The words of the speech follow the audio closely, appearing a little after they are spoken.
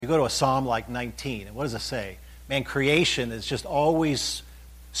go to a psalm like 19, and what does it say? Man, creation is just always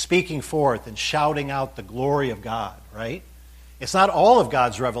speaking forth and shouting out the glory of God, right? It's not all of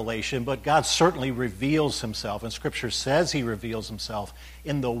God's revelation, but God certainly reveals himself, and Scripture says he reveals himself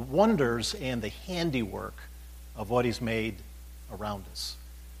in the wonders and the handiwork of what he's made around us.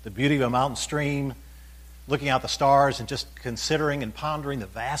 The beauty of a mountain stream, looking out the stars and just considering and pondering the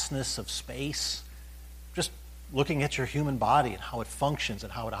vastness of space, just looking at your human body and how it functions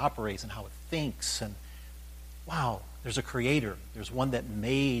and how it operates and how it thinks. And wow, there's a creator. There's one that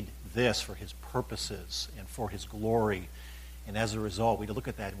made this for his purposes and for his glory. And as a result, we look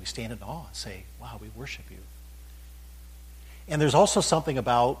at that and we stand in awe and say, wow, we worship you. And there's also something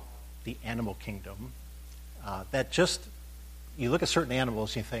about the animal kingdom that just, you look at certain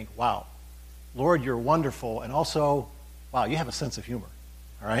animals and you think, wow, Lord, you're wonderful. And also, wow, you have a sense of humor.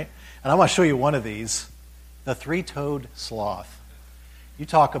 All right? And I want to show you one of these, the three-toed sloth. You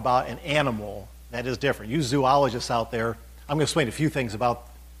talk about an animal that is different. You zoologists out there, I'm going to explain a few things about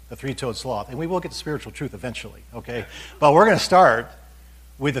the three-toed sloth, and we will get to spiritual truth eventually, okay? But we're going to start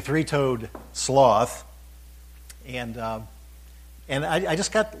with the three-toed sloth, and I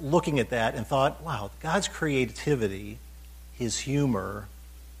just got looking at that and thought, wow, God's creativity, his humor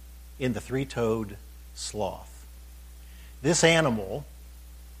in the three-toed sloth. This animal,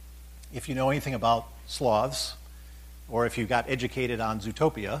 if you know anything about sloths, or if you got educated on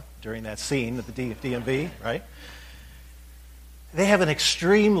Zootopia during that scene at the DMV, right? They have an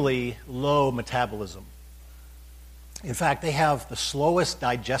extremely low metabolism. In fact, they have the slowest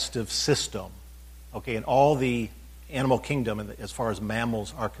digestive system, okay, in all the animal kingdom as far as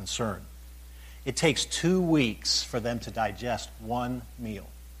mammals are concerned. It takes 2 weeks for them to digest one meal.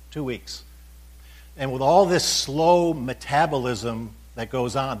 2 weeks. And with all this slow metabolism that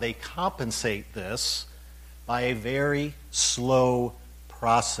goes on, they compensate this by a very slow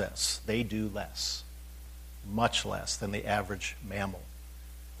process. They do less. Much less than the average mammal.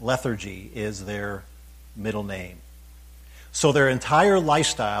 Lethargy is their middle name. So their entire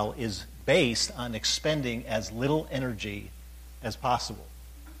lifestyle is based on expending as little energy as possible.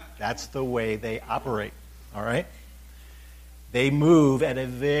 That's the way they operate, all right? They move at a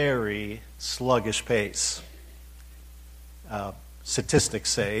very sluggish pace. Statistics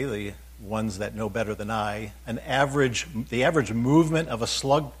say, the ones that know better than I, the average movement of a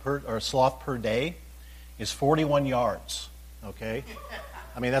sloth per day is 41 yards, okay?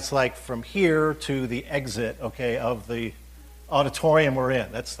 I mean, that's like from here to the exit, okay, of the auditorium we're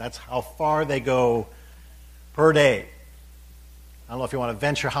in. That's how far they go per day. I don't know if you want to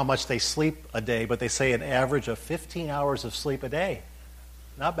venture how much they sleep a day, but they say an average of 15 hours of sleep a day.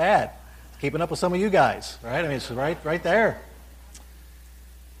 Not bad. Keeping up with some of you guys, right? I mean, it's right there.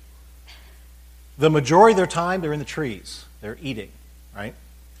 The majority of their time, they're in the trees. They're eating, right?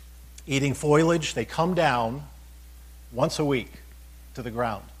 Eating foliage. They come down once a week to the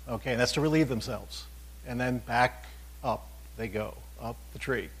ground, okay? And that's to relieve themselves. And then back up they go, up the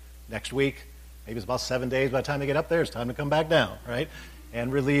tree. Next week, maybe it's about 7 days by the time they get up there, it's time to come back down, right?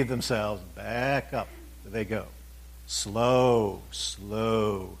 And relieve themselves. Back up they go. Slow,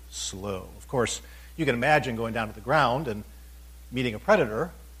 slow, slow. Of course, you can imagine going down to the ground and meeting a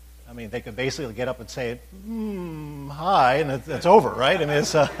predator. I mean, they could basically get up and say, hi, and it's over, right? I mean,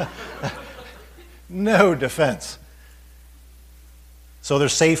 it's no defense. So they're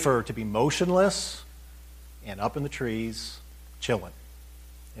safer to be motionless and up in the trees, chilling.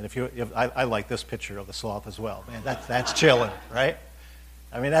 And I like this picture of the sloth as well. Man, that's chilling, right?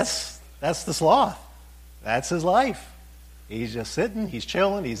 I mean, that's the sloth. That's his life. He's just sitting, he's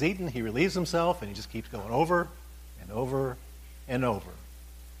chilling, he's eating, he relieves himself, and he just keeps going over and over and over.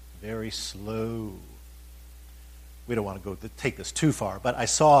 Very slow. We don't want to take this too far, but I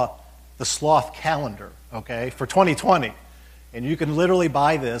saw the sloth calendar, okay, for 2020. And you can literally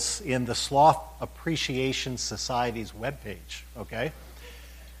buy this in the Sloth Appreciation Society's webpage, okay?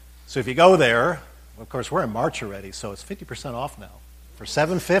 So if you go there, of course, we're in March already, so it's 50% off now. For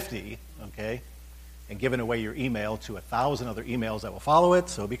 $7.50, okay, and giving away your email to 1,000 other emails that will follow it,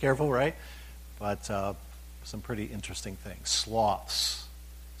 so be careful, right? But some pretty interesting things. Sloths.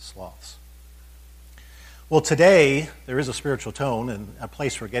 Well, today, there is a spiritual tone and a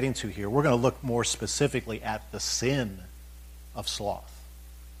place we're getting to here. We're going to look more specifically at the sin of sloth.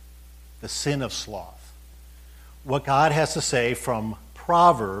 The sin of sloth. What God has to say from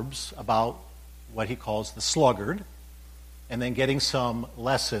Proverbs about what he calls the sluggard, and then getting some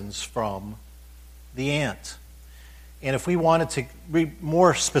lessons from the ant. And if we wanted to be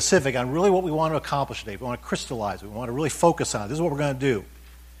more specific on really what we want to accomplish today, if we want to crystallize it, we want to really focus on it, this is what we're going to do.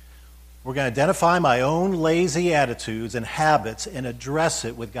 We're going to identify my own lazy attitudes and habits and address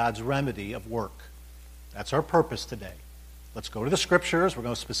it with God's remedy of work. That's our purpose today. Let's go to the Scriptures. We're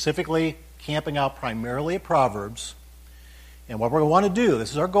going to specifically camping out primarily at Proverbs. And what we're going to want to do, this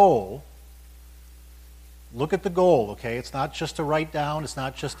is our goal. Look at the goal, okay? It's not just to write down. It's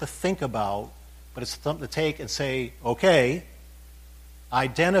not just to think about. But it's something to take and say, okay,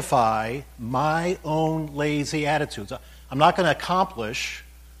 identify my own lazy attitudes. I'm not going to accomplish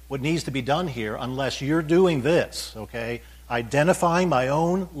what needs to be done here unless you're doing this, okay? Identifying my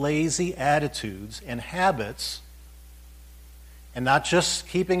own lazy attitudes and habits, and not just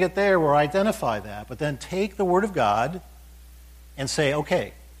keeping it there where I identify that, but then take the Word of God and say,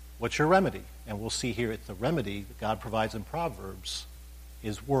 okay, what's your remedy? And we'll see here the remedy that God provides in Proverbs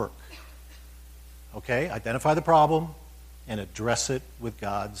is work. Okay, identify the problem and address it with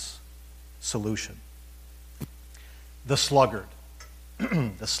God's solution. The sluggard.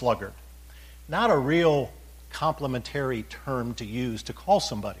 The sluggard. Not a real complimentary term to use to call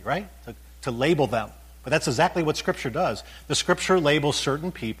somebody, right? To label them. But that's exactly what Scripture does. The Scripture labels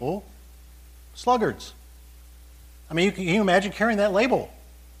certain people sluggards. I mean, can you imagine carrying that label?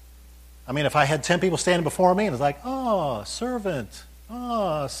 I mean, if I had 10 people standing before me and it's like, oh, servant,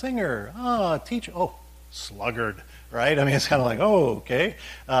 oh, singer, oh, teacher, oh, sluggard, right? I mean, it's kind of like, oh, okay.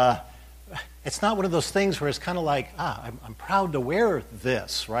 It's not one of those things where it's kind of like, I'm proud to wear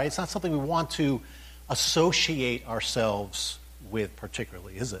this, right? It's not something we want to associate ourselves with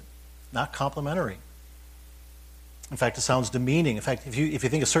particularly, is it? Not complimentary. In fact, it sounds demeaning. In fact, if you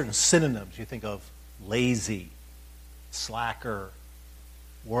think of certain synonyms, you think of lazy, slacker,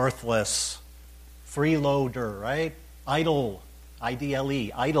 worthless, freeloader, right? Idle,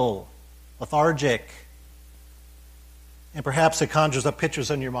 I-D-L-E, idle, lethargic. And perhaps it conjures up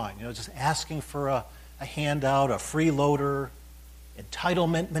pictures in your mind, just asking for a handout, a freeloader,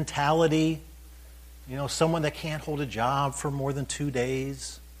 entitlement mentality, someone that can't hold a job for more than 2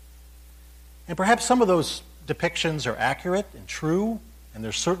 days. And perhaps some of those depictions are accurate and true, and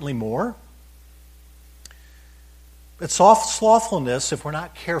there's certainly more. But slothfulness, if we're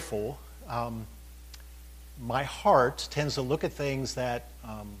not careful, my heart tends to look at things that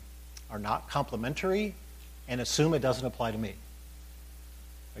are not complimentary and assume it doesn't apply to me.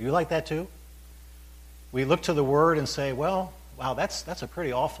 Are you like that too? We look to the Word and say, well, wow, that's a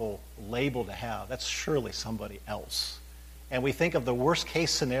pretty awful label to have. That's surely somebody else. And we think of the worst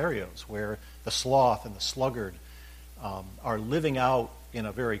case scenarios where the sloth and the sluggard are living out in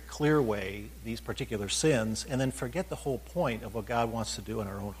a very clear way these particular sins, and then forget the whole point of what God wants to do in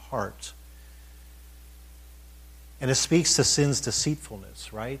our own heart. And it speaks to sin's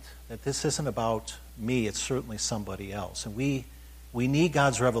deceitfulness, right? That this isn't about me, it's certainly somebody else. And we need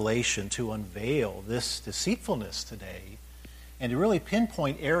God's revelation to unveil this deceitfulness today and to really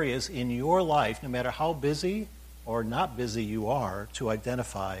pinpoint areas in your life, no matter how busy or not busy you are, to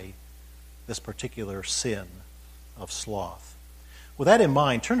identify this particular sin of sloth. With that in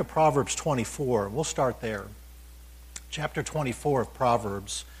mind, turn to Proverbs 24, and we'll start there. Chapter 24 of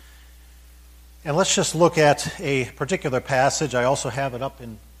Proverbs. And let's just look at a particular passage. I also have it up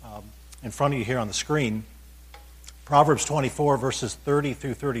in front of you here on the screen. Proverbs 24, verses 30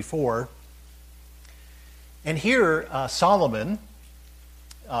 through 34. And here, Solomon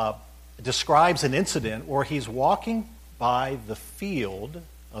describes an incident where he's walking by the field,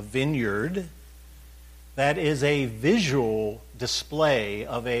 a vineyard, that is a visual display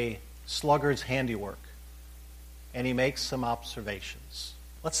of a sluggard's handiwork. And he makes some observations.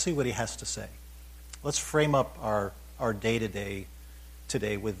 Let's see what he has to say. Let's frame up our day-to-day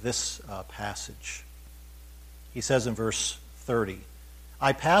today with this passage. He says in verse 30,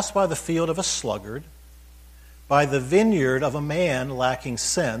 I passed by the field of a sluggard, by the vineyard of a man lacking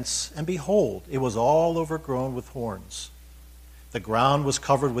sense, and behold, it was all overgrown with thorns. The ground was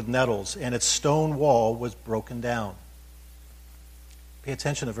covered with nettles, and its stone wall was broken down. Pay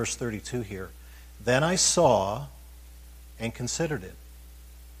attention to verse 32 here. Then I saw and considered it.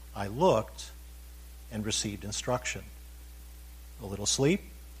 I looked and received instruction. A little sleep,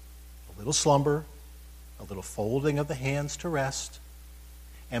 a little slumber, a little folding of the hands to rest,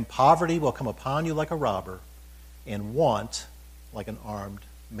 and poverty will come upon you like a robber, and want like an armed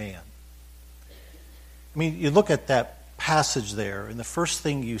man. I mean, you look at that passage there, and the first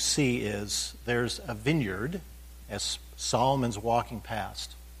thing you see is there's a vineyard as Solomon's walking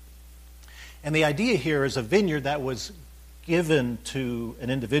past. And the idea here is a vineyard that was given to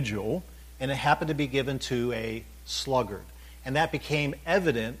an individual, and it happened to be given to a sluggard. And that became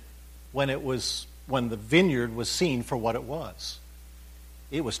evident when the vineyard was seen for what it was.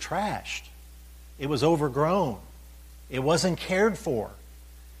 It was trashed. It was overgrown. It wasn't cared for.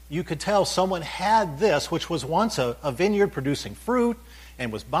 you could tell someone had this, which was once a vineyard producing fruit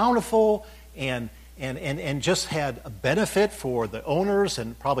and was bountiful and just had a benefit for the owners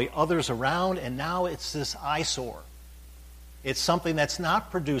and probably others around, and now it's this eyesore. It's something that's not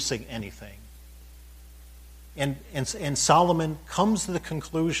producing anything. And Solomon comes to the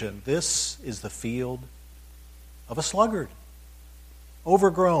conclusion, this is the field of a sluggard.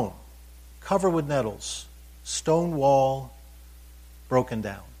 Overgrown, covered with nettles, stone wall, broken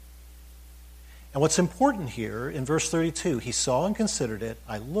down. And what's important here, in verse 32, he saw and considered it,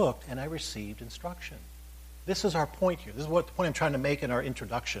 I looked and I received instruction. This is our point here. This is what the point I'm trying to make in our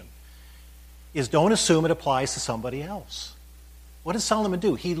introduction, is don't assume it applies to somebody else. What did Solomon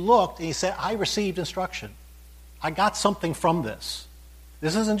do? He looked and he said, I received instruction. I got something from this.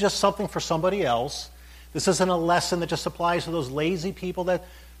 This isn't just something for somebody else. This isn't a lesson that just applies to those lazy people that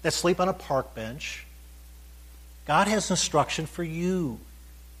sleep on a park bench. God has instruction for you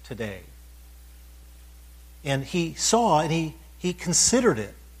today. And he saw and he considered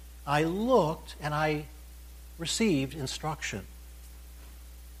it. I looked and I received instruction.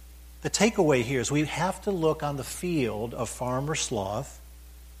 The takeaway here is we have to look on the field of Farmer Sloth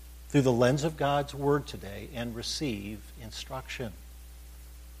through the lens of God's Word today and receive instruction.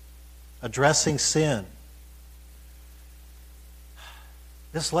 Addressing sin.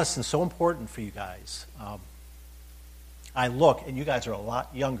 This lesson is so important for you guys. I look, and you guys are a lot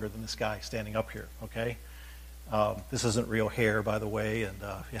younger than this guy standing up here, okay? This isn't real hair, by the way, and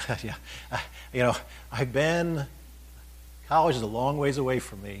college is a long ways away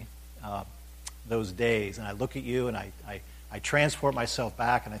from me those days, and I look at you and I transport myself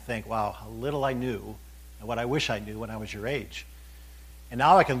back and I think, wow, how little I knew and what I wish I knew when I was your age. And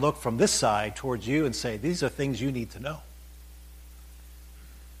now I can look from this side towards you and say, these are things you need to know.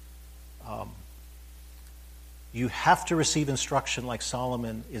 You have to receive instruction like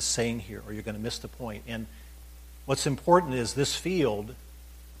Solomon is saying here, or you're going to miss the point. And what's important is this field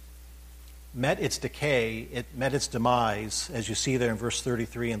met its decay, it met its demise, as you see there in verse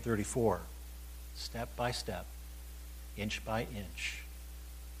 33 and 34. Step by step, inch by inch,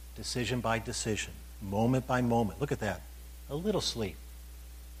 decision by decision, moment by moment. Look at that. A little sleep,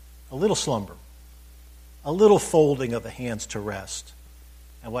 a little slumber, a little folding of the hands to rest.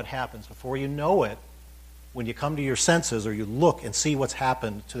 And what happens? Before you know it, when you come to your senses or you look and see what's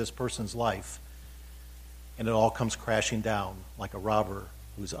happened to this person's life, and it all comes crashing down like a robber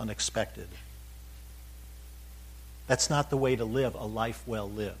who's unexpected. That's not the way to live a life well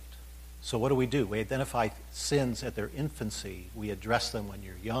lived. So what do? We identify sins at their infancy. We address them when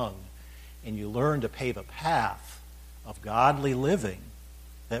you're young. And you learn to pave a path of godly living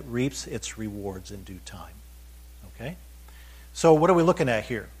that reaps its rewards in due time. Okay? So what are we looking at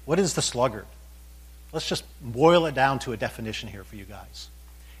here? What is the sluggard? Let's just boil it down to a definition here for you guys.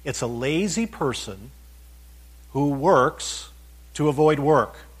 It's a lazy person who works to avoid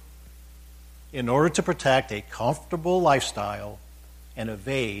work in order to protect a comfortable lifestyle and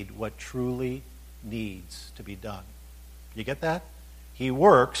evade what truly needs to be done. You get that? He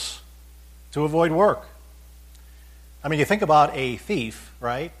works to avoid work. I mean, you think about a thief,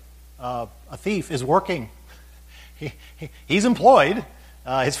 right? A thief is working. He's employed.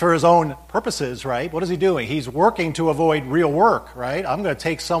 It's for his own purposes, right? What is he doing? He's working to avoid real work, right? I'm going to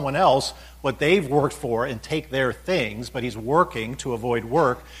take someone else, what they've worked for, and take their things, but he's working to avoid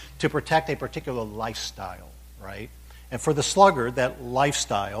work to protect a particular lifestyle, right? And for the sluggard, that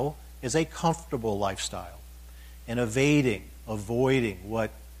lifestyle is a comfortable lifestyle and avoiding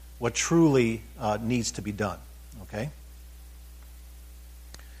what truly needs to be done, okay?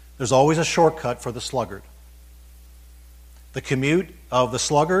 There's always a shortcut for the sluggard. The commute of the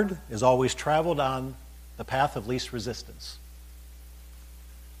sluggard is always traveled on the path of least resistance.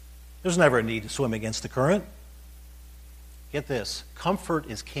 There's never a need to swim against the current. Get this, comfort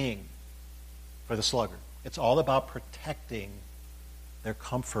is king for the sluggard. It's all about protecting their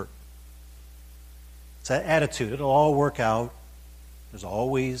comfort. It's that attitude. It'll all work out. There's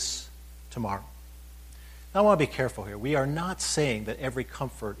always tomorrow. Now, I want to be careful here. We are not saying that every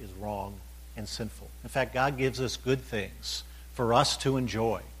comfort is wrong and sinful. In fact, God gives us good things for us to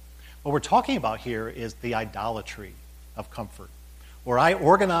enjoy. What we're talking about here is the idolatry of comfort, where I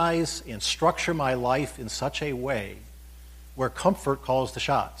organize and structure my life in such a way where comfort calls the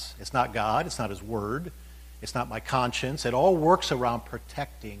shots. It's not God. It's not His Word. It's not my conscience. It all works around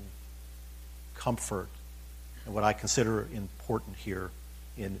protecting comfort and what I consider important here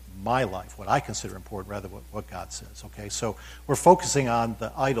in my life, what I consider important rather than what God says. Okay, so we're focusing on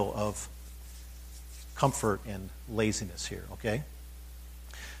the idol of comfort and laziness here, okay?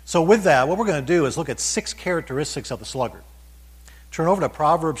 So with that, what we're going to do is look at 6 characteristics of the sluggard. Turn over to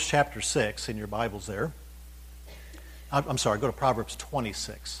Proverbs chapter 6 in your Bibles there. I'm sorry, go to Proverbs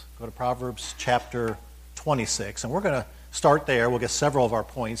 26. Go to Proverbs chapter 26. And we're going to start there. We'll get several of our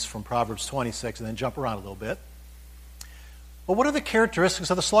points from Proverbs 26 and then jump around a little bit. But what are the characteristics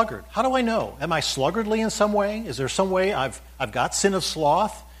of the sluggard? How do I know? Am I sluggardly in some way? Is there some way I've got sin of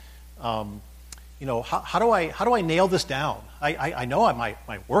sloth? How do I nail this down? I know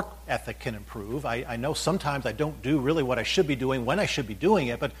my work ethic can improve. I know sometimes I don't do really what I should be doing when I should be doing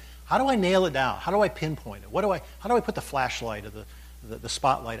it, but how do I nail it down? How do I pinpoint it? How do I put the flashlight or the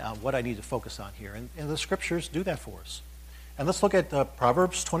spotlight on what I need to focus on here? And the scriptures do that for us. And let's look at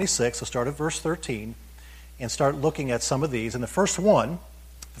Proverbs 26. Let's start at verse 13 and start looking at some of these. And the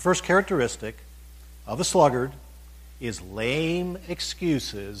first characteristic of the sluggard is lame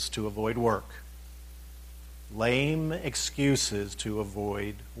excuses to avoid work. Lame excuses to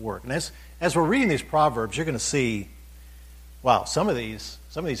avoid work. And as we're reading these Proverbs, you're going to see, wow, some of these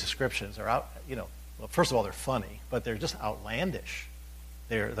descriptions are out, well, first of all, they're funny, but they're just outlandish.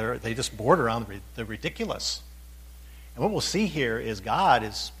 They just border on the ridiculous. And what we'll see here is God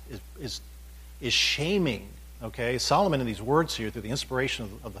is shaming, okay? Solomon in these words here, through the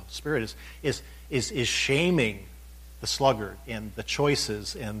inspiration of the Spirit, is shaming the sluggard and the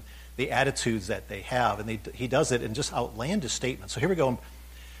choices and the attitudes that they have. And he does it in just outlandish statements. So here we go.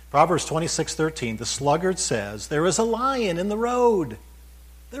 Proverbs 26:13, the sluggard says, "There is a lion in the road.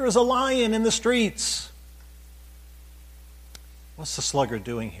 There is a lion in the streets." What's the sluggard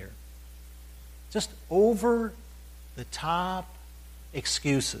doing here? Just over-the-top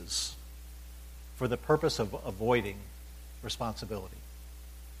excuses for the purpose of avoiding responsibility.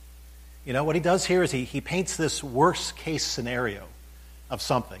 What he does here is he paints this worst-case scenario of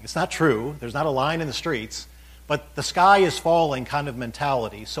something. It's not true. There's not a lion in the streets, but the sky is falling kind of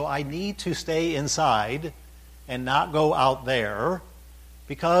mentality. So I need to stay inside and not go out there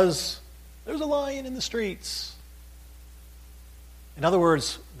because there's a lion in the streets. In other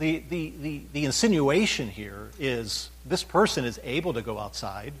words, the insinuation here is this person is able to go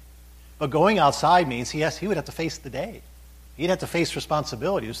outside, but going outside means he would have to face the day. He'd have to face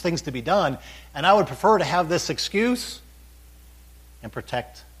responsibility. There's things to be done, and I would prefer to have this excuse and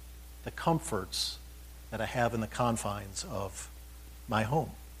protect the comforts that I have in the confines of my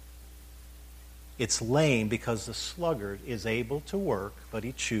home. It's lame because the sluggard is able to work, but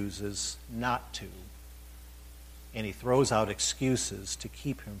he chooses not to. And he throws out excuses to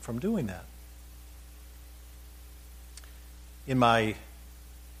keep him from doing that. In my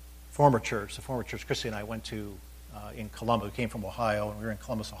former church, the former church Christy and I went to in Columbus, we came from Ohio, and we were in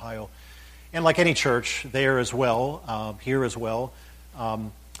Columbus, Ohio. And like any church there as well, here as well,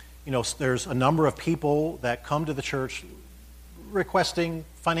 there's a number of people that come to the church requesting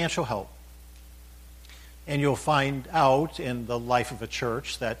financial help. And you'll find out in the life of a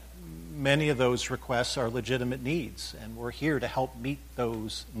church that many of those requests are legitimate needs, and we're here to help meet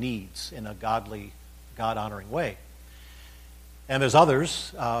those needs in a godly, God-honoring way. And there's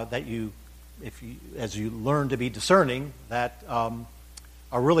others that as you learn to be discerning, that are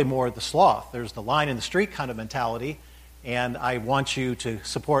really more the sloth. There's the line in the street kind of mentality, and I want you to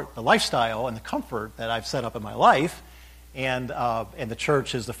support the lifestyle and the comfort that I've set up in my life, and the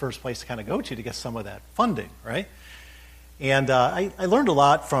church is the first place to kind of go to get some of that funding, right? And I learned a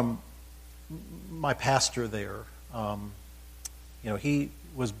lot from my pastor there. He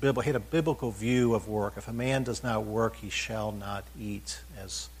had a biblical view of work. If a man does not work, he shall not eat,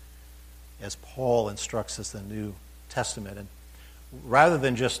 as Paul instructs us in the New Testament. And rather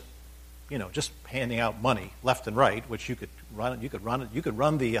than just handing out money left and right, which you could run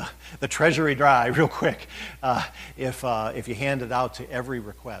the treasury dry real quick if you hand it out to every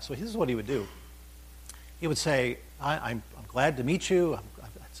request. So this is what he would do. He would say, I'm glad to meet you.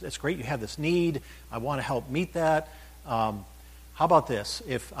 It's great you have this need. I want to help meet that. How about this?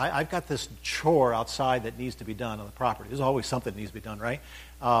 If I've got this chore outside that needs to be done on the property. There's always something that needs to be done, right?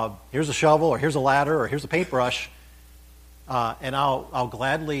 Here's a shovel, or here's a ladder, or here's a paintbrush, and I'll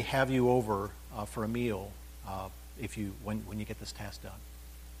gladly have you over for a meal when you get this task done.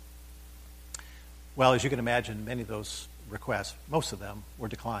 Well, as you can imagine, many of those requests, most of them, were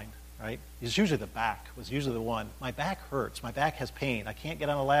declined. Right? It's usually the back was usually the one. My back hurts. My back has pain. I can't get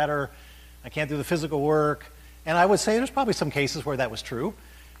on a ladder. I can't do the physical work. And I would say there's probably some cases where that was true.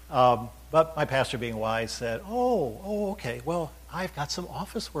 But my pastor, being wise, said, oh, okay, well, I've got some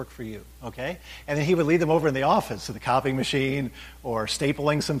office work for you, okay? And then he would lead them over in the office to the copying machine or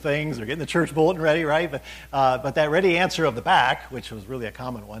stapling some things or getting the church bulletin ready, right? But that ready answer of the back, which was really a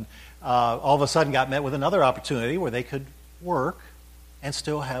common one, all of a sudden got met with another opportunity where they could work and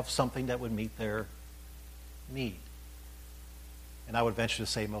still have something that would meet their need. And I would venture to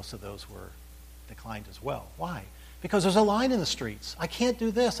say most of those were declined as well. Why? Because there's a line in the streets. I can't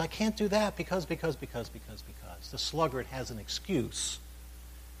do this, I can't do that, because. The sluggard has an excuse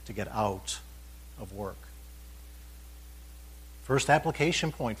to get out of work. First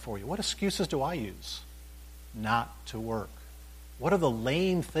application point for you. What excuses do I use not to work? What are the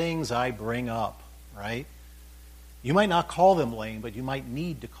lame things I bring up, right? You might not call them lame, but you might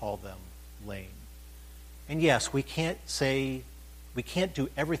need to call them lame. And yes, we can't do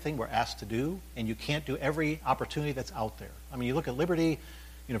everything we're asked to do, and you can't do every opportunity that's out there. I mean, you look at Liberty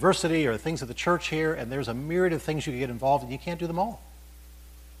University or things at the church here, and there's a myriad of things you can get involved in. You can't do them all.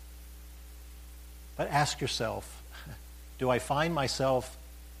 But ask yourself, do I find myself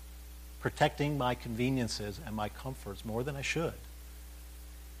protecting my conveniences and my comforts more than I should?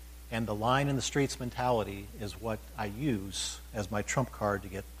 And the line in the streets mentality is what I use as my trump card to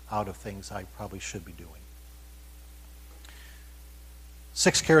get out of things I probably should be doing.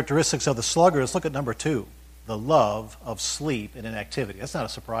 6 characteristics of the sluggard. Let's look at number 2, the love of sleep and inactivity. That's not a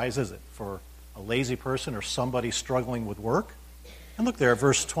surprise, is it, for a lazy person or somebody struggling with work? And look there at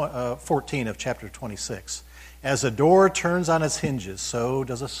verse 14 of chapter 26. As a door turns on its hinges, so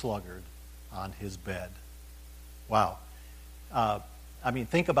does a sluggard on his bed. Wow.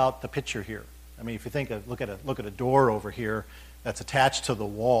 Think about the picture here. I mean, if you look at a door over here that's attached to the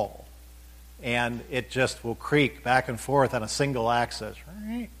wall, and it just will creak back and forth on a single axis,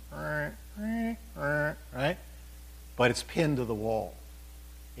 right? But it's pinned to the wall.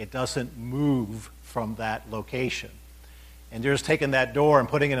 It doesn't move from that location. And you're just taking that door and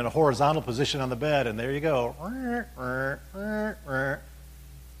putting it in a horizontal position on the bed, and there you go.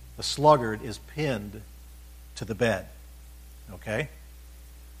 The sluggard is pinned to the bed. Okay?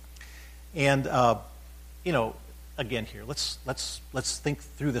 And again here, let's think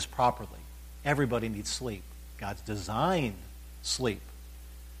through this properly. Everybody needs sleep. God's designed sleep.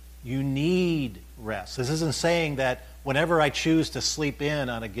 You need rest. This isn't saying that whenever I choose to sleep in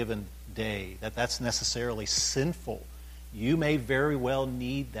on a given day, that's necessarily sinful. You may very well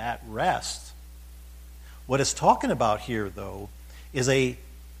need that rest. What it's talking about here, though, is a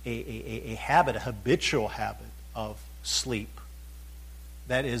habit, a habitual habit of sleep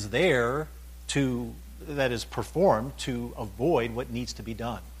that is performed to avoid what needs to be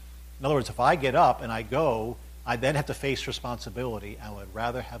done. In other words, if I get up and I go, I then have to face responsibility. I would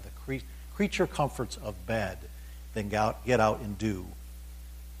rather have the creature comforts of bed than get out and do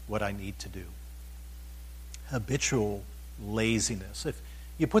what I need to do. Habitual laziness. If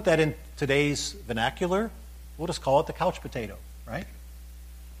you put that in today's vernacular, we'll just call it the couch potato, right?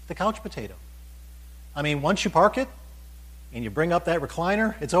 The couch potato. I mean, once you park it and you bring up that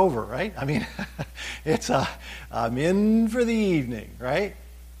recliner, it's over, right? I mean, I'm in for the evening, right?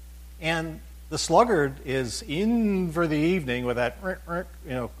 And the sluggard is in for the evening with that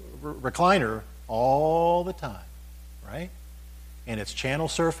recliner all the time, right? And it's channel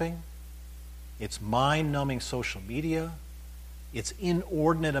surfing, it's mind-numbing social media, it's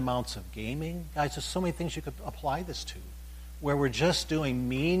inordinate amounts of gaming. Guys, there's so many things you could apply this to, where we're just doing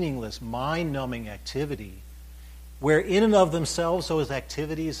meaningless, mind-numbing activity, where in and of themselves those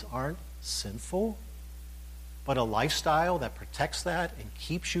activities aren't sinful, but a lifestyle that protects that and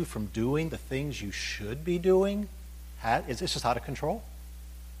keeps you from doing the things you should be doing, it's just out of control.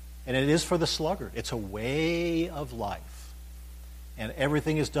 And it is for the sluggard. It's a way of life. And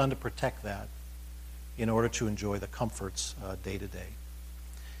everything is done to protect that in order to enjoy the comforts day to day.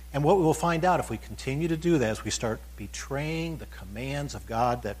 And what we will find out if we continue to do that is we start betraying the commands of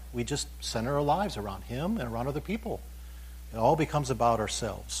God, that we just center our lives around Him and around other people. It all becomes about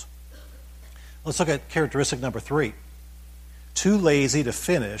ourselves. Let's look at characteristic number 3. Too lazy to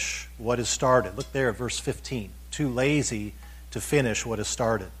finish what is started. Look there at verse 15. Too lazy to finish what is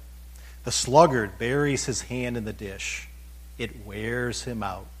started. The sluggard buries his hand in the dish. It wears him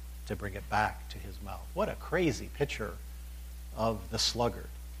out to bring it back to his mouth. What a crazy picture of the sluggard.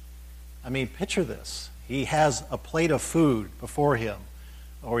 I mean, picture this. He has a plate of food before him,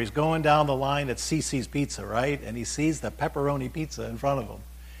 or he's going down the line at CC's Pizza, right? And he sees the pepperoni pizza in front of him.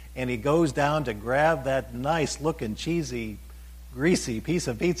 And he goes down to grab that nice-looking, cheesy, greasy piece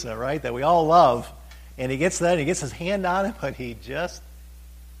of pizza, right, that we all love. And he gets that, and he gets his hand on it, but he's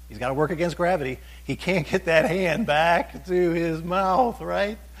got to work against gravity. He can't get that hand back to his mouth,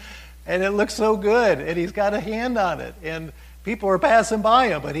 right? And it looks so good, and he's got a hand on it. And people are passing by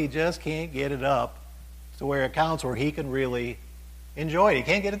him, but he just can't get it up to where it counts, where he can really enjoy it. He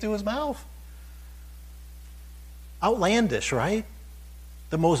can't get it to his mouth. Outlandish, right?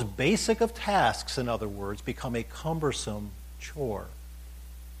 The most basic of tasks, in other words, become a cumbersome chore.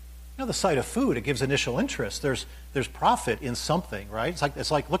 the sight of food, it gives initial interest. There's profit in something, right?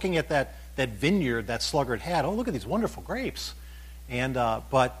 It's like looking at that vineyard that Sluggard had. Oh, look at these wonderful grapes. And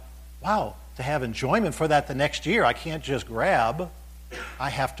but wow, to have enjoyment for that the next year, I can't just grab. I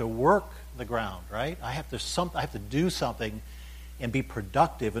have to work the ground, right? I have to do something and be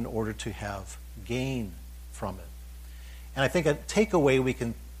productive in order to have gain from it. And I think a takeaway we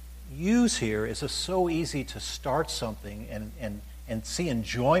can use here is it's so easy to start something and see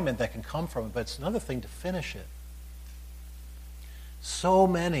enjoyment that can come from it, but it's another thing to finish it. So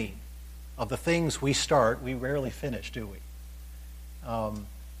many of the things we start, we rarely finish, do we?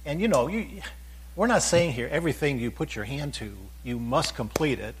 We're not saying here everything you put your hand to, you must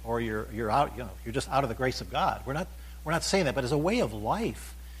complete it, or you're out. You're just out of the grace of God. We're not saying that, but as a way of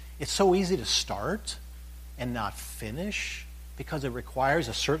life, it's so easy to start and not finish because it requires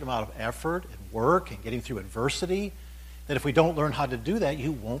a certain amount of effort and work and getting through adversity. That if we don't learn how to do that,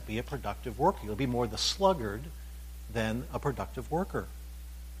 you won't be a productive worker. You'll be more the sluggard than a productive worker.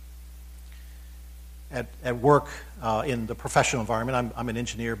 At work, in the professional environment, I'm an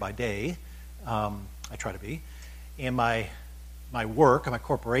engineer by day. I try to be. And my work, my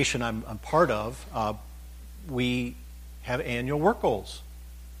corporation I'm part of, we have annual work goals.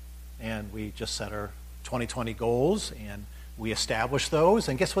 And we just set our 2020 goals, and we establish those.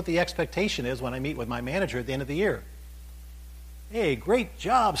 And guess what the expectation is when I meet with my manager at the end of the year? Hey, great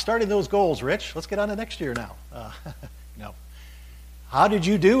job starting those goals, Rich. Let's get on to next year now. No. How did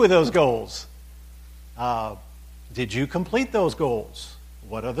you do with those goals? Did you complete those goals?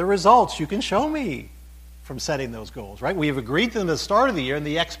 What are the results you can show me from setting those goals, right? We have agreed to them at the start of the year, and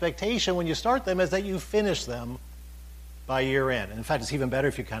the expectation when you start them is that you finish them by year end. And in fact, it's even better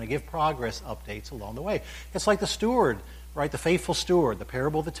if you kind of give progress updates along the way. It's like the steward, right? The faithful steward, the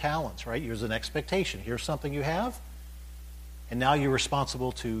parable of the talents, right? Here's an expectation. Here's something you have, and now you're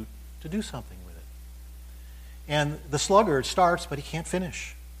responsible to do something with it. And the sluggard starts, but he can't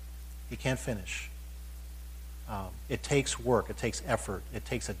finish. He can't finish. It takes work. It takes effort. It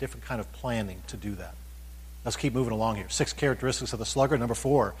takes a different kind of planning to do that. Let's keep moving along here. 6 characteristics of the sluggard. Number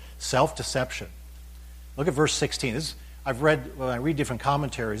 4, self-deception. Look at verse 16. When I read different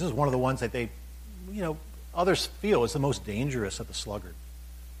commentaries, this is one of the ones that others feel is the most dangerous of the sluggard.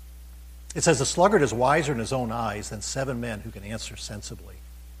 It says, the sluggard is wiser in his own eyes than 7 men who can answer sensibly.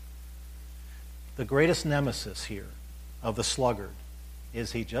 The greatest nemesis here of the sluggard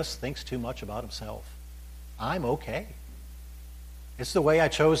is he just thinks too much about himself. I'm okay. It's the way I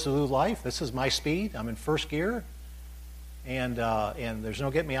chose to live life. This is my speed. I'm in first gear. And there's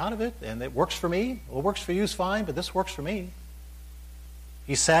no getting me out of it. And it works for me. What works for you is fine, but this works for me.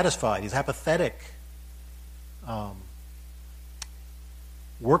 He's satisfied. He's apathetic.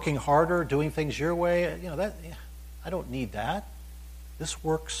 Working harder, doing things your way. I don't need that. This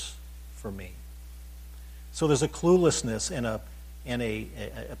works for me. So there's a cluelessness and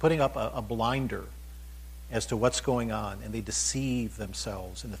a putting up a blinder as to what's going on, and they deceive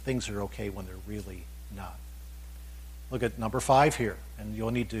themselves and the things are okay when they're really not. Look at number 5 here, and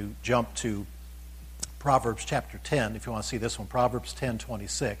you'll need to jump to Proverbs chapter 10 if you want to see this one, Proverbs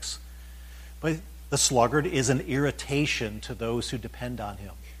 10:26. But the sluggard is an irritation to those who depend on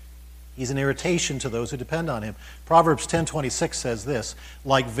him. He's an irritation to those who depend on him. Proverbs 10:26 says this,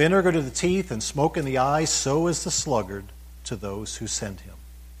 like vinegar to the teeth and smoke in the eyes, so is the sluggard to those who send him.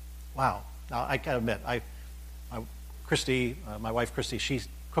 Wow. Now, I gotta admit, my wife Christy, she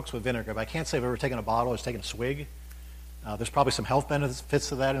cooks with vinegar, but I can't say I've ever taken a bottle or taken a swig. There's probably some health benefits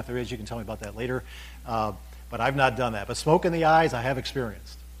to that, and if there is, you can tell me about that later. But I've not done that. But smoke in the eyes, I have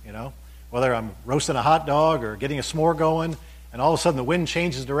experienced, Whether I'm roasting a hot dog or getting a s'more going, and all of a sudden the wind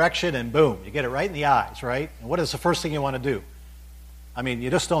changes direction, and boom, you get it right in the eyes, right? And what is the first thing you want to do? I mean, you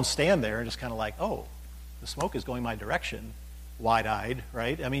just don't stand there and just kind of like, oh, the smoke is going my direction, wide-eyed,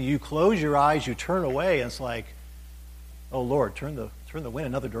 right? I mean, you close your eyes, you turn away, and it's like, oh, Lord, turn the wind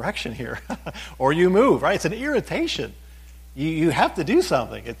another direction here. Or you move, right? It's an irritation. You have to do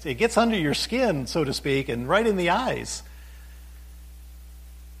something. It gets under your skin, so to speak, and right in the eyes.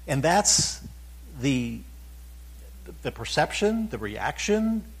 And that's the perception, the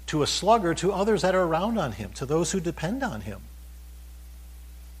reaction to a sluggard, to others that are around on him, to those who depend on him.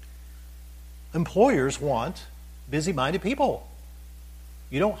 Employers want busy-minded people.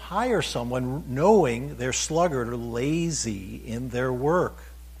 You don't hire someone knowing they're sluggard or lazy in their work.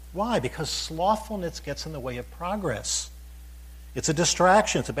 Why? Because slothfulness gets in the way of progress. It's a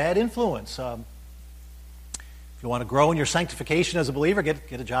distraction. It's a bad influence. If you want to grow in your sanctification as a believer, get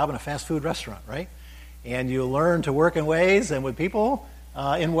a job in a fast food restaurant, right? And you learn to work in ways and with people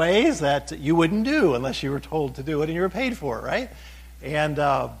in ways that you wouldn't do unless you were told to do it and you were paid for it, right? And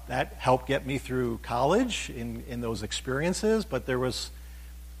that helped get me through college in those experiences. But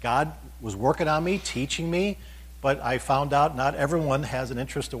God was working on me, teaching me. But I found out not everyone has an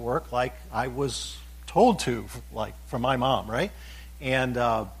interest to work like I was told to, like from my mom, right? And,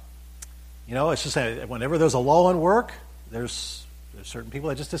 it's just whenever there's a lull in work, there's certain people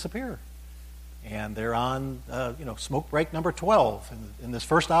that just disappear. And they're on, smoke break number 12 in this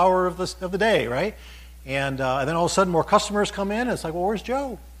first hour of the day, right? And then all of a sudden more customers come in, and it's like, well, where's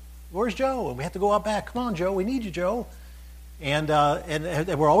Joe? Where's Joe? And we have to go out back. Come on, Joe, we need you, Joe. And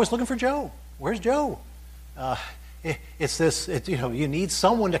we're always looking for Joe. Where's Joe? You need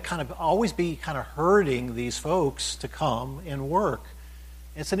someone to kind of always be kind of herding these folks to come and work.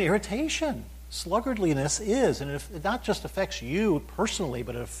 It's an irritation. Sluggardliness is, and it not just affects you personally,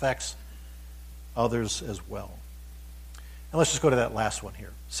 but it affects others as well. And let's just go to that last one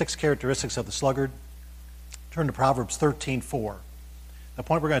here. 6 characteristics of the sluggard. Turn to Proverbs 13:4. The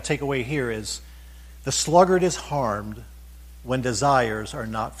point we're going to take away here is the sluggard is harmed when desires are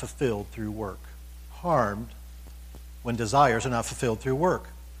not fulfilled through work. Harmed when desires are not fulfilled through work.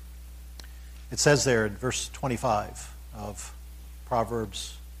 It says there in verse 25 of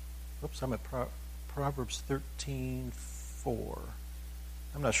Proverbs, I'm at Proverbs 13:4.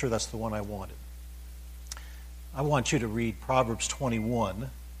 I'm not sure that's the one I wanted. I want you to read Proverbs 21,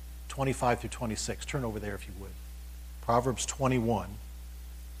 25 through 26. Turn over there if you would. Proverbs 21,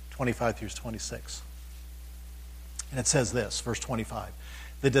 25 through 26. And it says this, verse 25.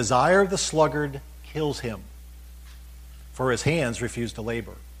 The desire of the sluggard kills him, for his hands refuse to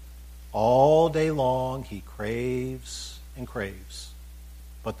labor. All day long he craves and craves,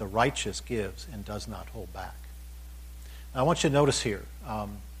 but the righteous gives and does not hold back. Now I want you to notice here,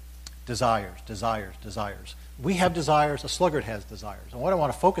 desires. We have desires, a sluggard has desires. And what I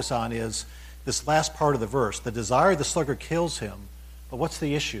want to focus on is this last part of the verse. The desire of the sluggard kills him, but what's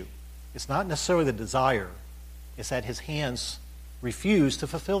the issue? It's not necessarily the desire, it's that his hands refuse to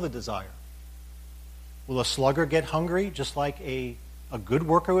fulfill the desire. Will a sluggard get hungry just like a good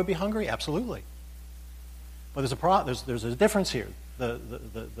worker would be hungry? Absolutely. But there's a difference here.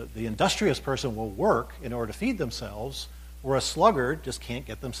 The industrious person will work in order to feed themselves, where a sluggard just can't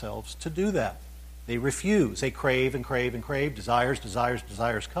get themselves to do that. They refuse. They crave and crave and crave.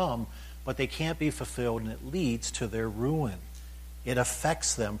 Desires come, but they can't be fulfilled, and it leads to their ruin. It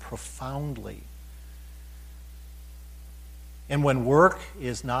affects them profoundly. And when work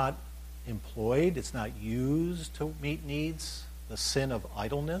is not employed, it's not used to meet needs, the sin of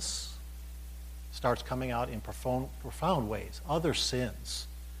idleness starts coming out in profound ways. Other sins.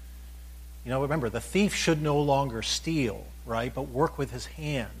 Remember, the thief should no longer steal, right, but work with his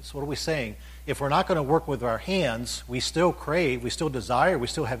hands. What are we saying? If we're not going to work with our hands, we still crave, we still desire, we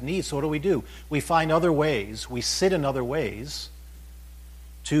still have needs. So what do? We find other ways, we sit in other ways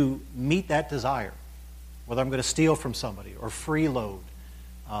to meet that desire. Whether I'm going to steal from somebody or freeload.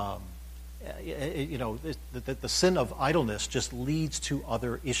 The sin of idleness just leads to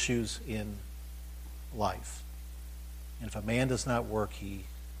other issues in life. And if a man does not work, he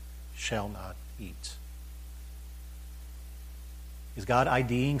shall not eat. Is God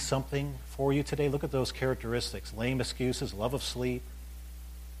IDing something for you today? Look at those characteristics. Lame excuses, love of sleep,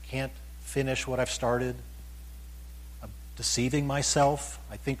 can't finish what I've started, I'm deceiving myself,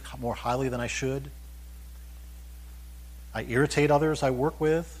 I think more highly than I should, I irritate others I work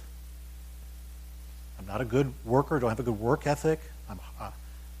with, I'm not a good worker, don't have a good work ethic,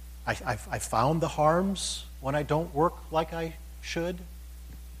 I found the harms when I don't work like I should.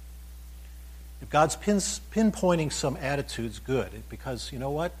 If God's pinpointing some attitudes, good. Because you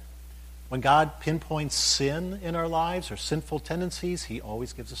know what? When God pinpoints sin in our lives or sinful tendencies, he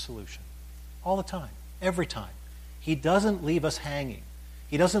always gives a solution. All the time. Every time. He doesn't leave us hanging.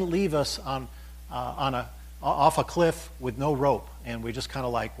 He doesn't leave us off a cliff with no rope and we just kind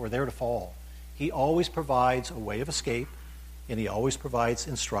of we're there to fall. He always provides a way of escape, and he always provides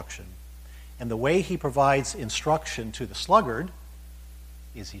instruction. And the way he provides instruction to the sluggard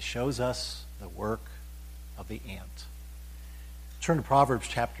is he shows us the work of the ant. Turn to Proverbs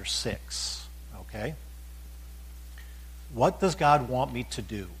chapter 6, okay? What does God want me to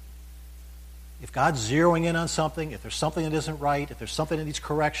do? If God's zeroing in on something, if there's something that isn't right, if there's something that needs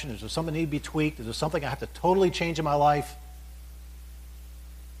correction, if there's something that needs to be tweaked, if there's something I have to totally change in my life,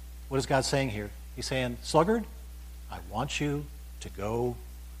 what is God saying here? He's saying, sluggard, I want you to go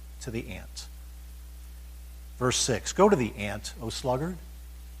to the ant. Verse 6, go to the ant, O sluggard.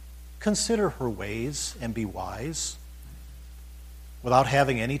 Consider her ways and be wise. Without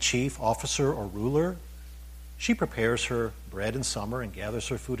having any chief, officer, or ruler, she prepares her bread in summer and gathers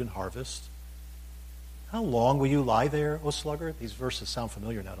her food in harvest. How long will you lie there, O sluggard? These verses sound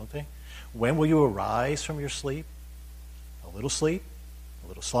familiar now, don't they? When will you arise from your sleep? A little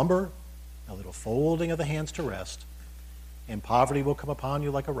slumber, a little folding of the hands to rest, and poverty will come upon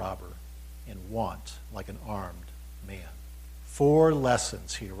you like a robber, and want like an armed man. 4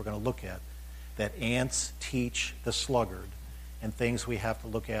 lessons here we're going to look at that ants teach the sluggard, and things we have to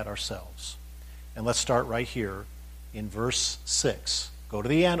look at ourselves. And let's start right here in verse 6. Go to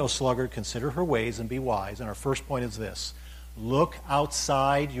the ant, O sluggard, consider her ways and be wise. And our first point is this: look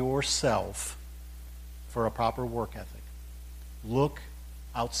outside yourself for a proper work ethic. Look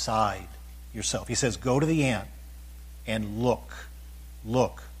outside yourself. He says, go to the ant and look,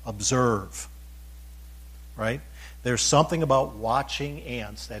 observe. Right? There's something about watching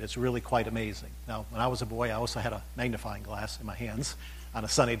ants that is really quite amazing. Now, when I was a boy, I also had a magnifying glass in my hands on a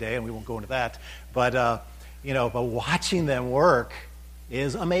sunny day, and we won't go into that. But, but watching them work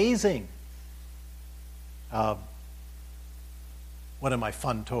is amazing. One of my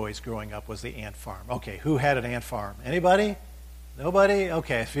fun toys growing up was the ant farm. Okay, who had an ant farm? Anybody? Nobody?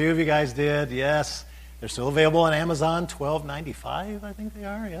 Okay, a few of you guys did, yes. They're still available on Amazon, $12.95, I think they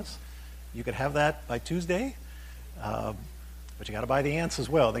are, yes. You could have that by Tuesday. But you got to buy the ants as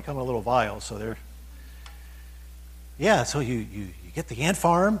well. They come in a little vial, so they're... Yeah, so you get the ant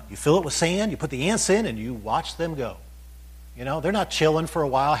farm, you fill it with sand, you put the ants in, and you watch them go. You know, they're not chilling for a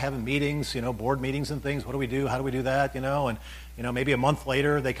while, having meetings, board meetings and things. What do we do? How do we do that? And, maybe a month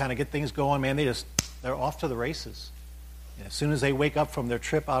later, they kind of get things going. Man, they're off to the races. And as soon as they wake up from their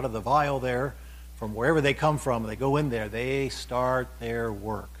trip out of the vial there, from wherever they come from, they go in there, they start their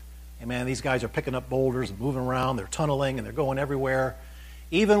work. And man, these guys are picking up boulders and moving around. They're tunneling and they're going everywhere.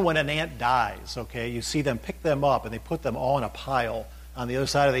 Even when an ant dies, okay, you see them pick them up and they put them all in a pile on the other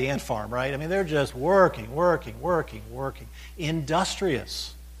side of the ant farm, right? I mean, they're just working.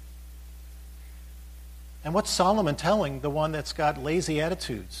 Industrious. And what's Solomon telling the one that's got lazy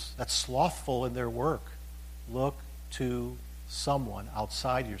attitudes, that's slothful in their work? Look to someone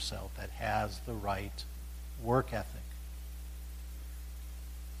outside yourself that has the right work ethic.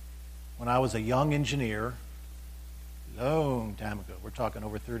 When I was a young engineer, long time ago, we're talking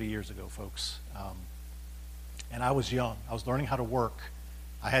over 30 years ago, folks, and I was young. I was learning how to work.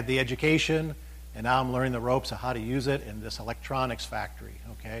 I had the education, and now I'm learning the ropes of how to use it in this electronics factory,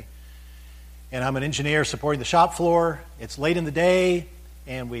 okay? And I'm an engineer supporting the shop floor. It's late in the day,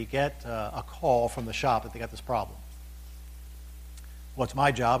 and we get a call from the shop that they got this problem. Well, it's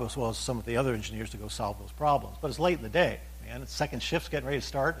my job, as well as some of the other engineers, to go solve those problems. But it's late in the day, man. It's second shift's getting ready to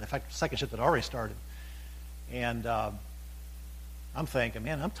start. In fact, second shift had already started. And I'm thinking,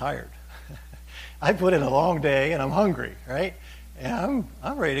 man, I'm tired. I put in a long day, and I'm hungry, right? And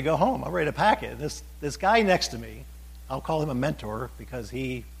I'm ready to go home. I'm ready to pack it. This guy next to me, I'll call him a mentor because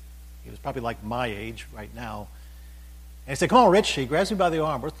he was probably like my age right now. And he said, come on, Rich. He grabs me by the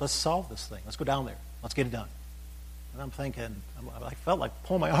arm. Let's solve this thing. Let's go down there. Let's get it done. And I'm thinking, I felt like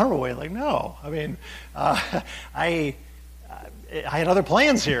pulling my arm away. Like, no. I mean, I had other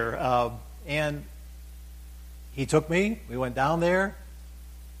plans here. And he took me. We went down there.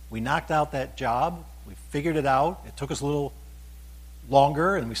 We knocked out that job. We figured it out. It took us a little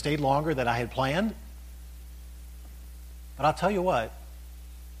longer, and we stayed longer than I had planned. But I'll tell you what,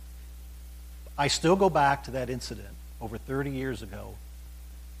 I still go back to that incident over 30 years ago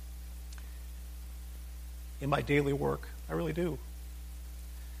in my daily work. I really do.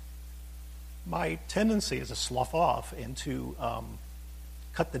 My tendency is to slough off and to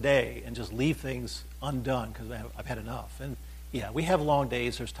cut the day and just leave things undone because I've had enough. And yeah, we have long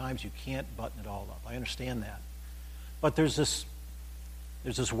days. There's times you can't button it all up. I understand that. But there's this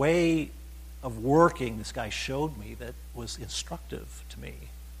way of working this guy showed me that was instructive to me.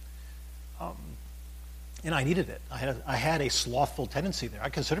 And I needed it. I had a slothful tendency there. I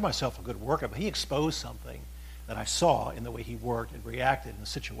considered myself a good worker, but he exposed something that I saw in the way he worked and reacted in a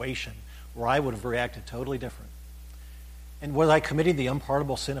situation where I would have reacted totally different. And was I committing the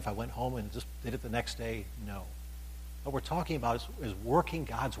unpardonable sin if I went home and just did it the next day? No. What we're talking about is working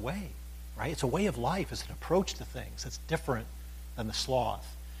God's way, right? It's a way of life. It's an approach to things that's different than the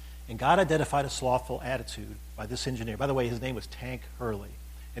sloth. And God identified a slothful attitude by this engineer. By the way, his name was Tank Hurley,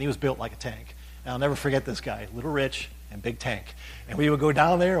 and he was built like a tank. And I'll never forget this guy, Little Rich and Big Tank. And we would go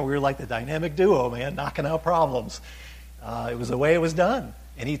down there, and we were like the dynamic duo, man, knocking out problems. It was the way it was done,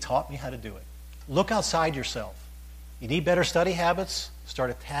 and he taught me how to do it. Look outside yourself. You need better study habits?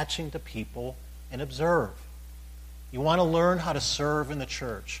 Start attaching to people and observe. You want to learn how to serve in the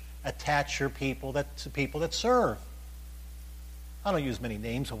church? Attach your people to people that serve. I don't use many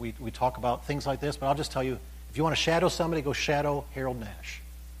names when we talk about things like this, but I'll just tell you, if you want to shadow somebody, go shadow Harold Nash.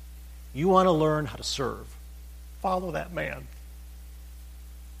 You want to learn how to serve. Follow that man.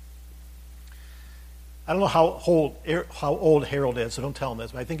 I don't know how old Harold is, so don't tell him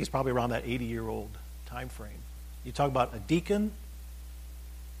this, but I think he's probably around that 80-year-old time frame. You talk about a deacon.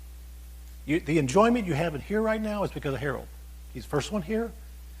 The enjoyment you have in here right now is because of Harold. He's the first one here.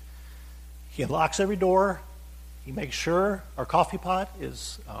 He unlocks every door. He makes sure our coffee pot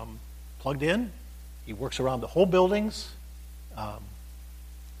is plugged in. He works around the whole buildings.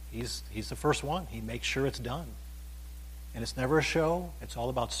 He's the first one. He makes sure it's done. And it's never a show. It's all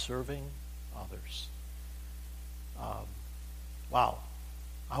about serving others. Wow.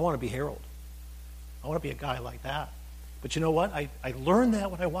 I want to be Harold. I want to be a guy like that. But you know what? I learned that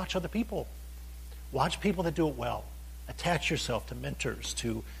when I watch other people. Watch people that do it well. Attach yourself to mentors,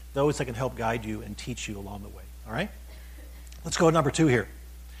 to those that can help guide you and teach you along the way. All right? Let's go to number 2 here.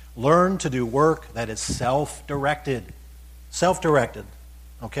 Learn to do work that is self-directed. Self-directed.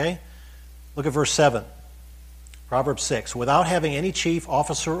 Okay? Look at verse 7. Proverbs 6. Without having any chief,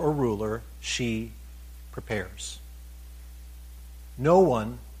 officer, or ruler, she prepares. No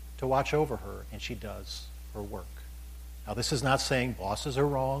one to watch over her, and she does her work. Now, this is not saying bosses are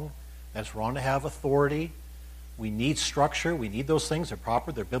wrong. That's wrong to have authority. We need structure. We need those things. They're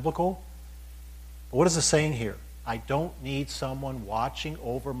proper. They're biblical. But what is it saying here? I don't need someone watching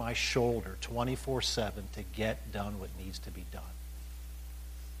over my shoulder 24/7 to get done what needs to be done.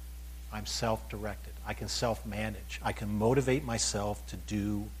 I'm self-directed. I can self-manage. I can motivate myself to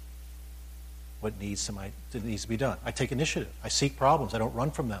do what needs to be done. I take initiative. I seek problems. I don't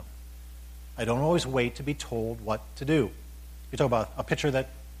run from them. I don't always wait to be told what to do. You talk about a picture that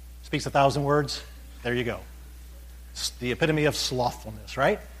speaks 1,000 words. There you go. It's the epitome of slothfulness,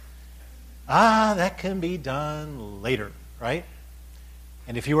 right? That can be done later, right?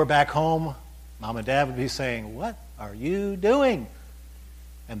 And if you were back home, mom and dad would be saying, what are you doing?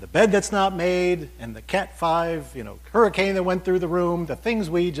 And the bed that's not made, and the Cat 5, hurricane that went through the room, the things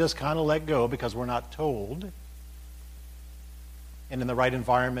we just kind of let go because we're not told. And in the right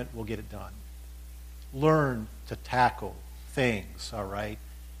environment, we'll get it done. Learn to tackle things, all right,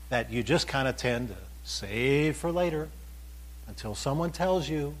 that you just kind of tend to save for later until someone tells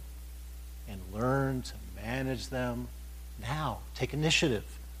you, and learn to manage them now. Take initiative.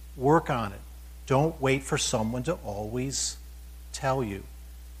 Work on it. Don't wait for someone to always tell you.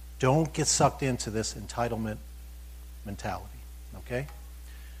 Don't get sucked into this entitlement mentality, okay?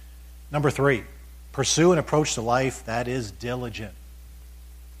 Number 3, pursue an approach to life that is diligent.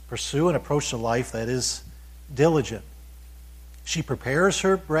 Pursue an approach to life that is diligent. She prepares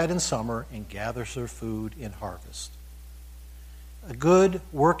her bread in summer and gathers her food in harvest. A good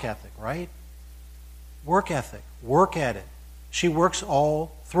work ethic, right? Work ethic. Work at it. She works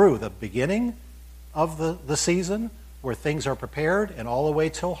all through the beginning of the season where things are prepared and all the way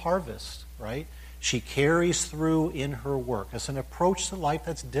till harvest, right? She carries through in her work. It's an approach to life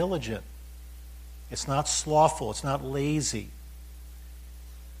that's diligent. It's not slothful. It's not lazy.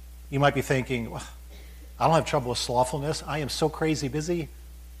 You might be thinking, well, I don't have trouble with slothfulness. I am so crazy busy.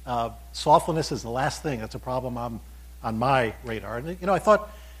 Slothfulness is the last thing. That's a problem on my radar. And, I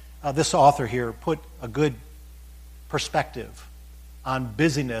thought this author here put a good perspective on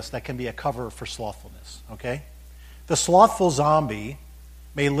busyness that can be a cover for slothfulness, okay? The slothful zombie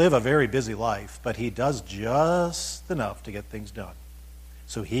may live a very busy life, but he does just enough to get things done.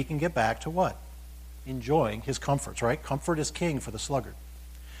 So he can get back to what? Enjoying his comforts, right? Comfort is king for the sluggard.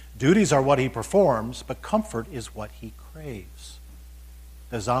 Duties are what he performs, but comfort is what he craves.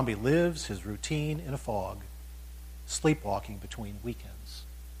 The zombie lives his routine in a fog, sleepwalking between weekends.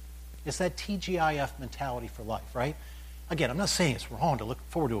 It's that TGIF mentality for life, right? Again, I'm not saying it's wrong to look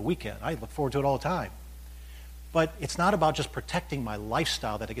forward to a weekend. I look forward to it all the time. But it's not about just protecting my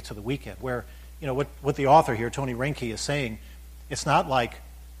lifestyle that I get to the weekend, where, what the author here, Tony Reinke, is saying, it's not like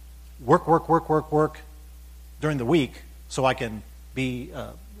work during the week so I can be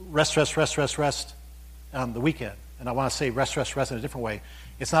rest on the weekend. And I want to say rest in a different way.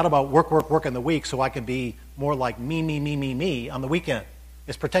 It's not about work in the week so I can be more like me on the weekend.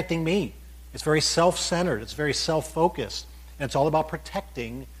 It's protecting me. It's very self-centered. It's very self-focused. And it's all about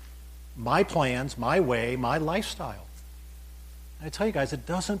protecting my plans, my way, my lifestyle. And I tell you guys, it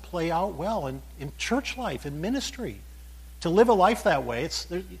doesn't play out well in church life, in ministry. To live a life that way,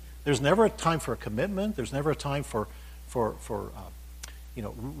 there's never a time for a commitment. There's never a time for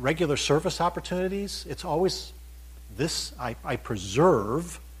regular service opportunities. It's always this. I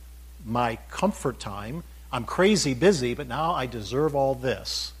preserve my comfort time. I'm crazy busy, but now I deserve all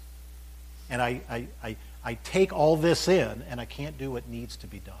this. And I take all this in, and I can't do what needs to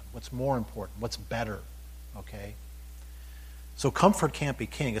be done. What's more important? What's better? Okay? So comfort can't be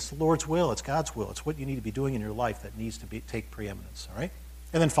king. It's the Lord's will. It's God's will. It's what you need to be doing in your life that needs to take preeminence. All right?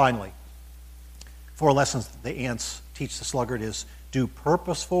 And then finally, 4 lessons that the ants teach the sluggard is do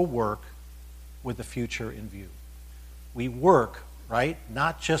purposeful work with the future in view. We work, right,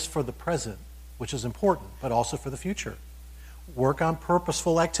 not just for the present, which is important, but also for the future. Work on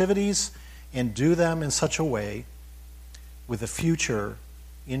purposeful activities and do them in such a way with the future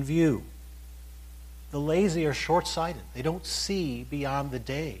in view. The lazy are short-sighted. They don't see beyond the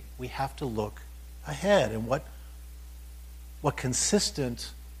day. We have to look ahead. And what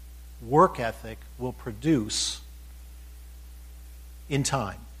consistent work ethic will produce in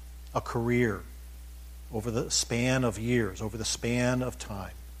time, a career, over the span of years, over the span of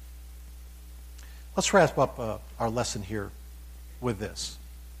time. Let's wrap up our lesson here with this.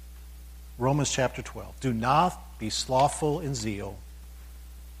 Romans chapter 12. Do not be slothful in zeal,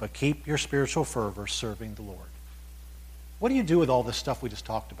 but keep your spiritual fervor serving the Lord. What do you do with all this stuff we just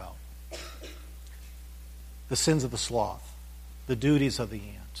talked about? The sins of the sloth, the duties of the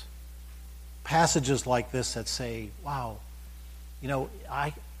ant. Passages like this that say, wow,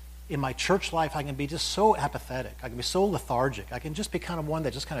 in my church life I can be just so apathetic. I can be so lethargic. I can just be kind of one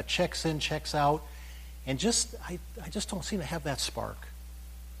that just kind of checks in, checks out, and I just don't seem to have that spark.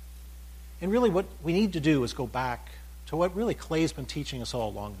 And really what we need to do is go back to what really Clay's been teaching us all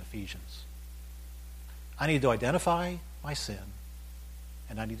along in Ephesians. I need to identify my sin,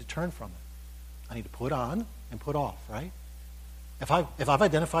 and I need to turn from it. I need to put on and put off, right? If I've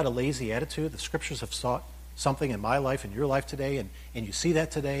identified a lazy attitude, the scriptures have sought something in my life, in your life today, and you see that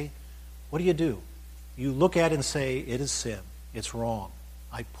today, what do? You look at it and say, it is sin. It's wrong.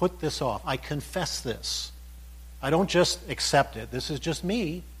 I put this off. I confess this. I don't just accept it. This is just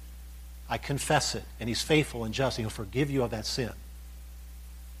me. I confess it, and he's faithful and just, and he'll forgive you of that sin.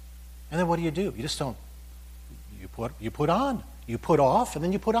 And then what do? You just don't. You put on. You put off, and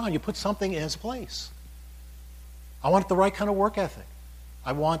then you put on. You put something in its place. I want the right kind of work ethic.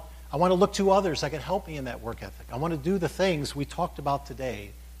 I want to look to others that can help me in that work ethic. I want to do the things we talked about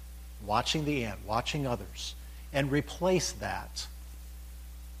today, watching the ant, watching others, and replace that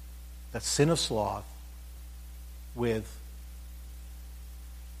sin of sloth, with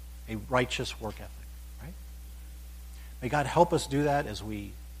a righteous work ethic, right? May God help us do that as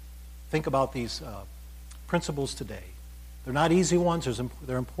we think about these principles today. They're not easy ones,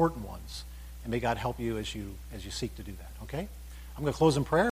 they're important ones. And may God help you as you seek to do that, okay? I'm going to close in prayer.